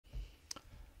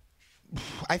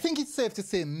I think it's safe to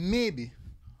say maybe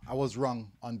I was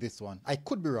wrong on this one. I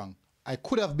could be wrong. I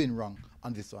could have been wrong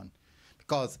on this one.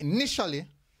 Because initially,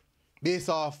 based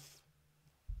off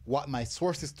what my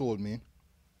sources told me,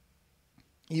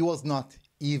 he was not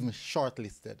even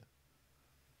shortlisted.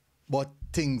 But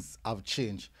things have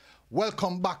changed.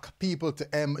 Welcome back, people, to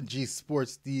MG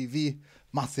Sports TV.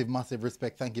 Massive, massive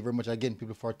respect. Thank you very much again,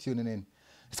 people, for tuning in.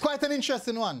 It's quite an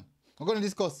interesting one. We're going to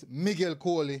discuss Miguel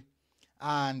Coley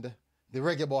and the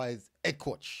Reggae Boyz head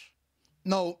coach.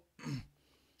 Now,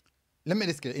 let me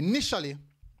discuss. Initially,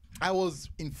 I was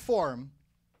informed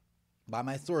by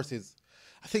my sources,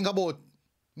 I think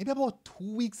maybe about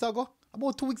 2 weeks ago.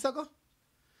 About 2 weeks ago,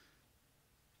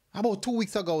 I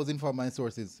was informed by my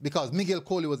sources because Miguel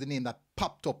Coley was the name that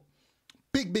popped up.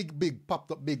 Big,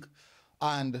 popped up big.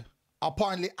 And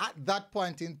apparently at that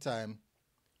point in time,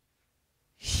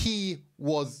 he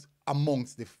was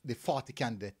amongst the 40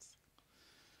 candidates.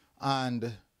 And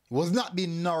it was not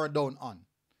being narrowed down on.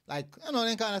 Like, you know,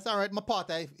 then kind of say, all right, my part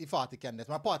of the 40 candidates,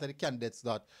 my part of the candidates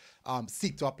that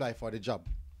seek to apply for the job.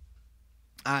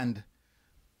 And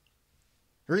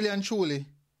really and truly,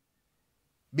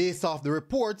 based off the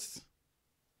reports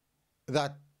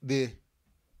that the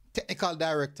technical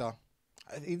director,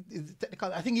 I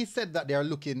think he said that they are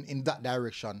looking in that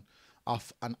direction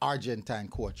of an Argentine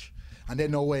coach. And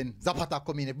then now when Zapata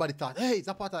come in, everybody thought, hey,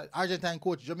 Zapata, Argentine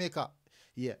coach, Jamaica.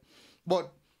 Yeah.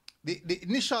 But the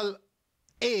initial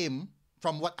aim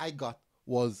from what I got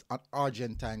was an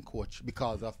Argentine coach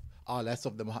because of all that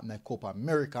stuff that happened like Copa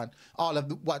American, all of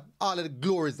the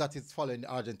glories that is following the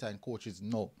Argentine coaches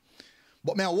know.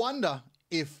 But I wonder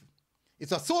if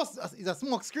it's a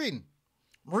smoke screen.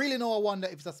 Really no, I wonder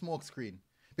if it's a smoke screen.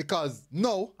 Because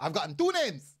no, I've gotten two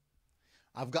names.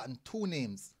 At the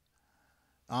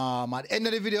end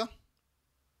of the video,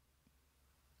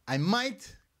 I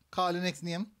might call the next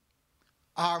name,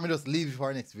 or I just leave it for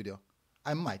the next video.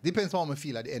 I might. Depends on how I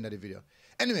feel at the end of the video.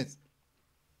 Anyways,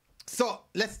 so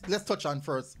let's touch on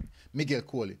first Miguel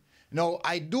Coley. Now,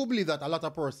 I do believe that a lot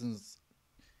of persons,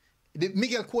 the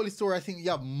Miguel Coley story, I think you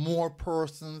have more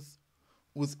persons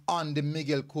who's on the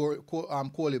Miguel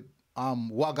Coley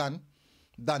wagon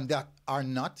than that are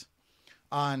not.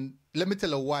 And let me tell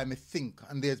you why I think,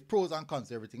 and there's pros and cons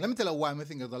to everything. Let me tell you why I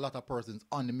think there's a lot of persons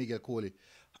on the Miguel Coley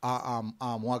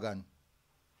wagon.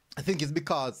 I think it's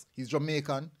because he's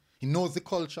Jamaican, he knows the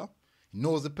culture, he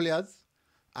knows the players,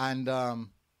 and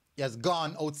he has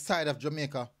gone outside of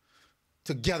Jamaica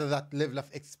to gather that level of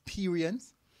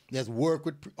experience. He has worked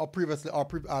with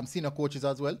senior coaches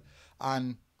as well,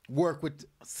 and worked with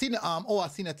senior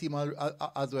team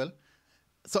as well.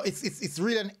 So it's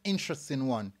really an interesting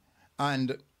one.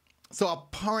 And so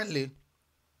apparently,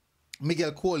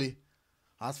 Miguel Coley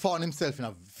has found himself in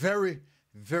a very,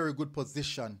 very good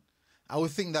position. I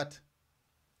would think that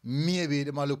maybe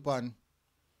they might look on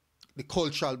the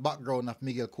cultural background of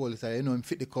Miguel Coley, so you know him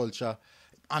fit the culture,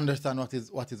 understand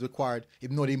what is required, he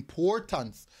know the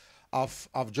importance of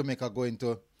Jamaica going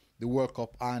to the World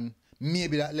Cup, and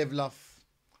maybe that level of,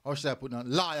 how should I put it,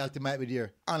 loyalty might be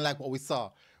there, unlike what we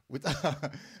saw with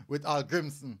with Al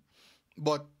Grimson.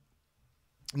 But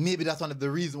maybe that's one of the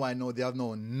reasons why I know they have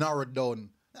now narrowed down,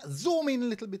 zoom in a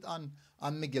little bit on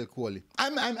Miguel Coley.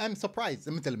 I'm surprised.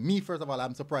 Let me tell you, me first of all,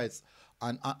 I'm surprised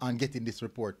on getting this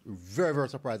report. Very, very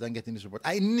surprised on getting this report.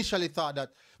 I initially thought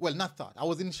that, well, not thought, I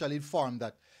was initially informed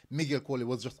that Miguel Coley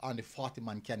was just on the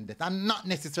 40-man candidate, and not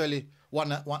necessarily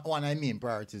one I mean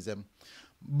priorities.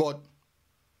 But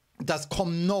it has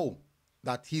come now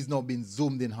that he's now been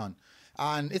zoomed in on.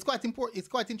 And it's quite important, it's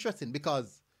quite interesting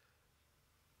because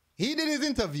he did his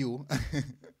interview.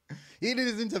 He did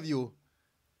his interview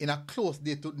in a close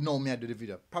day to know me I do the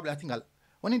video. Probably, I think,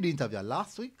 when he did the interview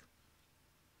last week.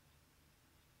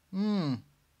 We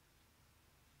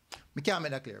can't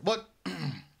make that clear. But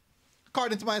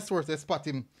according to my source, they spot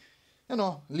him, you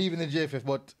know, leaving the JFF.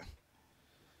 But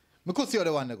I could see how they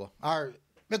want to go. Or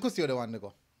I could see how they want to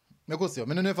go. I could see. I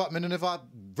don't know if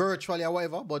virtually or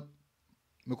whatever, but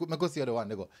I could see how they want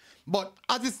to go. But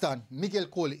as it stands, Miguel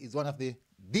Coley is one of the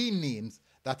names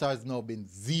that has now been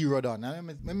zeroed on. I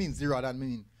mean zeroed on, I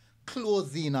mean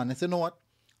closing on. I say, you know what?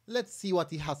 Let's see what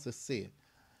he has to say.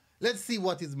 Let's see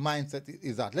what his mindset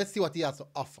is at. Let's see what he has to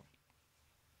offer.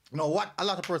 You know what? A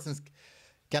lot of persons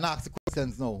can ask the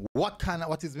questions now. What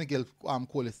is Miguel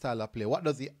Coley's style of play? What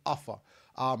does he offer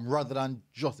rather than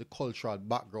just the cultural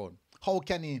background? How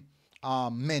can he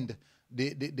mend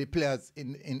the players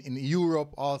in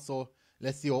Europe also?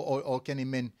 Let's see how can he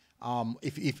mend,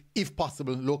 if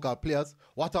possible, local players.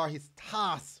 What are his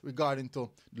tasks regarding to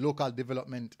local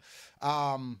development?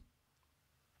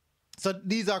 So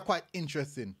these are quite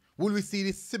interesting. Will we see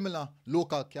this similar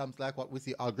local camps like what we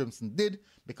see Al Grimson did?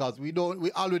 Because we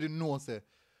already know, say,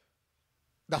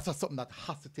 that's just something that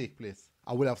has to take place.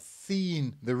 I would have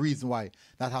seen the reason why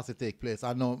that has to take place.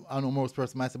 I know most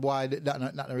persons might say, "Why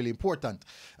that's not really important?"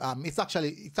 It's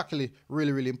actually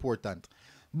really, really important.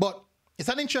 But it's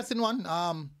an interesting one.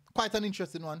 Quite an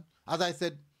interesting one. As I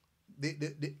said,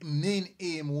 the main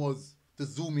aim was to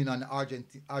zoom in on the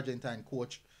Argentine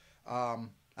coach.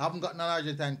 I haven't gotten an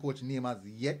Argentine coach name as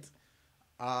yet.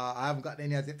 I haven't got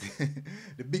any as yet.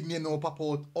 The big name now pop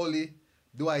out: Oli,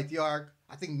 Dwight York.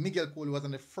 I think Miguel Coley was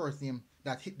one of the first name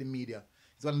that hit the media.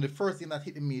 He's one of the first name that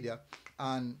hit the media,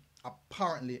 and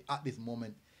apparently at this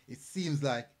moment it seems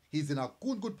like he's in a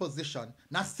good position.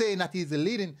 Not saying that he's a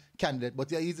leading candidate, but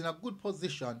he's in a good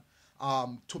position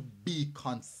to be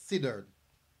considered.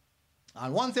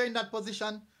 And once you're in that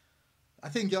position, I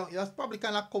think you're probably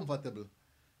kind of comfortable.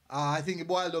 I think it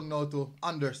boils down now to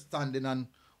understanding and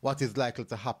what is likely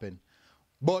to happen.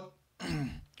 But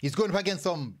he's going up against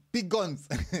some big guns.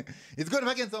 He's going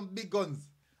up against some big guns,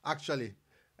 actually.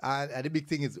 And the big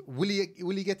thing is, will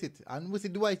he get it? And we see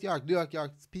Dwight York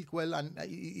speak well. And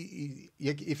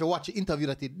if you watch the interview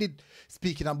that he did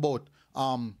speaking about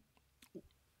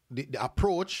the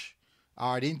approach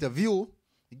or the interview,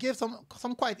 he gave some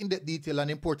quite in-depth detail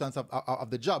and importance of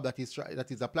the job that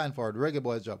he's applying for, the Reggae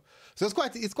Boyz job. So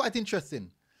it's quite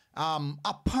interesting.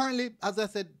 Apparently, as I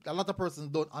said, a lot of persons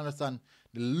don't understand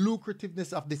the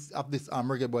lucrativeness of this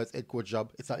Reggae Boyz head coach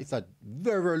job. It's a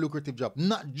very, very lucrative job.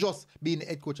 Not just being the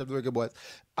head coach of the Reggae Boyz.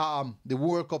 The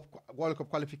World Cup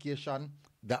qualification,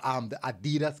 the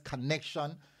Adidas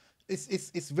connection.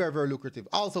 It's very, very lucrative.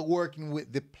 Also working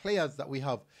with the players that we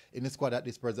have in the squad at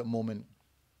this present moment.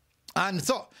 And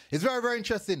so it's very, very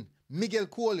interesting. Miguel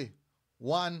Coley,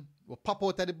 one will pop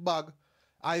out of the bag.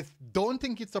 I don't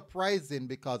think it's surprising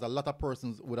because a lot of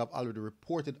persons would have already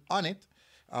reported on it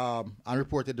and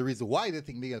reported the reason why they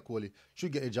think Miguel Coley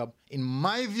should get a job. In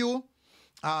my view,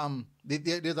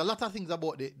 there's a lot of things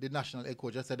about the national head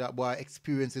coach. I said that boy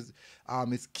experience is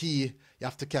key. You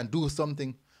have to can do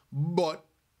something. But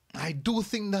I do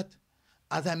think that,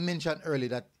 as I mentioned earlier,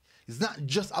 that it's not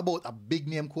just about a big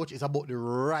name coach, it's about the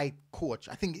right coach.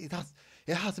 I think it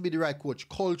has to be the right coach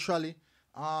culturally,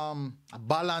 a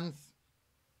balance.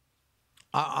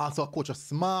 Also a coach who's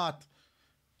smart,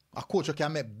 a coach who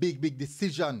can make big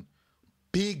decision,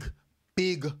 big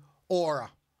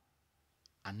aura,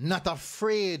 and not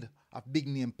afraid of big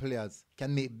name players.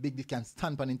 Can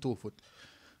stand on in 2 foot.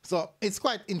 So it's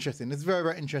quite interesting. It's very,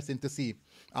 very interesting to see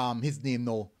his name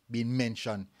now being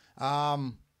mentioned.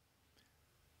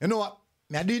 You know what?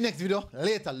 I'll do the next video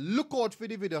later. Look out for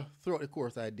the video throughout the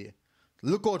course of the day.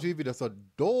 Look out for the video, so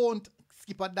don't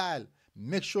skip a dial.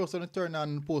 Make sure so you turn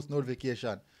on post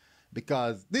notification.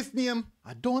 Because this name,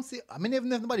 I don't see, I mean, even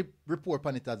nobody report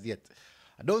on it as yet.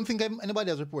 I don't think anybody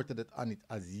has reported it on it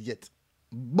as yet.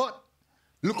 But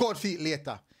look out for it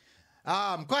later.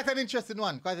 Quite an interesting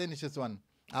one.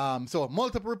 So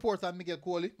multiple reports on Miguel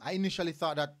Coley. I initially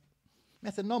thought that, I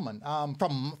said, no man.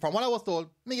 From what I was told,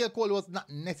 Miguel Coley was not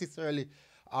necessarily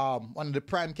one of the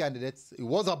prime candidates. He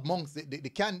was amongst the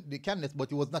candidates, but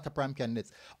he was not a prime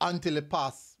candidate until the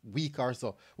past week or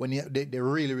so when they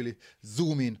really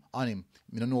zoom in on him.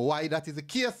 I don't know why that is the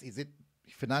case. Is it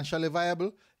financially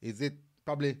viable? Is it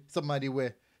probably somebody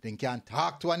where they can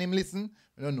talk to and him listen?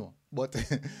 I don't know, but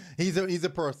he's a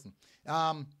person.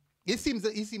 He seems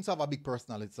to have a big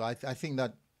personality, so I think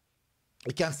that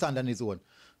he can stand on his own.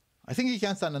 I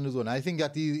think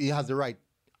that he has the right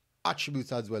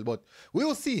attributes as well, but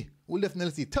we'll see. We'll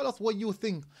definitely see. Tell us what you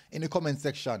think in the comment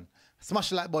section. Smash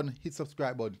the like button, hit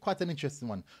subscribe button. Quite an interesting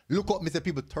one. Look up, Mr.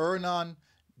 People, turn on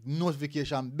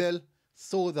notification bell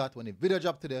so that when the video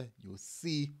drop today, you'll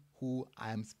see who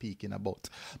I am speaking about.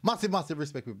 Massive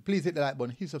respect, people. Please hit the like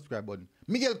button, hit subscribe button.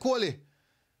 Miguel Coley.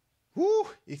 Whoo!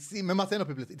 Remember saying up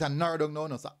people, it's a narrow down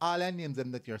now. So all the names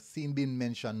them that you're seeing being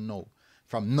mentioned now,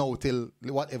 from now till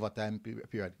whatever time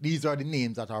period. These are the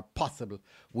names that are possible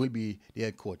will be the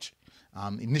head coach.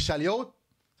 Initially out,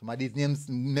 some of these names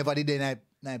never did in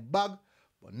a bag,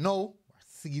 but now we're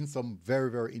seeing some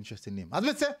very, very interesting names. As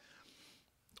we say,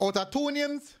 out of 2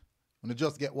 names, I'm going to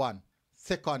just get one.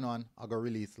 Second one, I'll go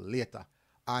release later.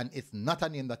 And it's not a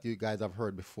name that you guys have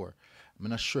heard before. I'm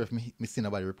not sure if me seen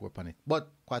nobody report on it,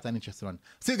 but quite an interesting one.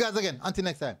 See you guys again. Until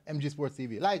next time, MG Sports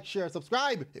TV. Like, share,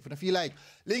 subscribe if you feel like.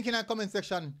 Link in the comment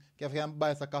section. If you can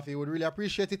buy us a coffee, we would really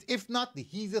appreciate it. If not, the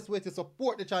easiest way to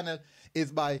support the channel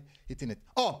is by hitting it.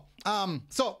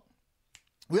 So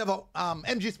we have a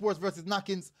MG Sports versus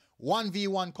Knockins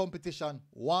 1v1 competition.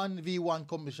 1v1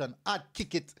 competition at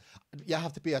Kick It. You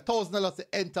have to pay $1,000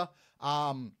 to enter.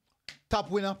 Top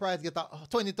winner prize get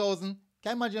 20,000. Can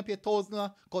you imagine I pay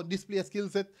 1,000 got display skill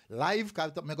set live?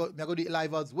 Cause I go do it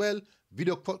live as well.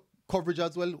 Video coverage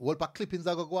as well. Whole pack clippings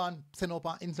I go on, send up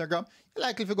on Instagram.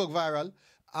 Likely if you go viral.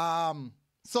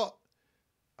 So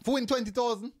if win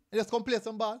 20,000, just come play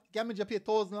some ball. Can you pay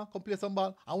 1,000, come play some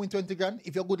ball and win 20 grand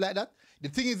if you're good like that? The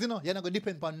thing is, you're not going to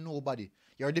depend on nobody.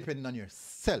 You're depending on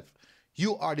yourself.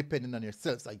 You are depending on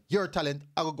yourself. Like your talent,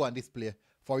 I will go on display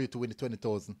for you to win the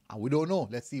 20,000. And we don't know.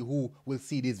 Let's see who will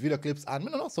see these video clips. And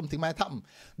we don't know, something might happen.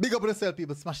 Big up on yourself,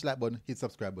 people. Smash the like button, hit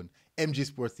subscribe button. MG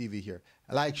Sports TV here.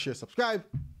 Like, share, subscribe.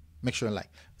 Make sure you like.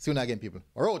 See you again, people.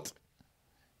 We're out.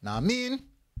 Now, I mean,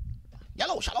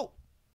 yellow, shallow.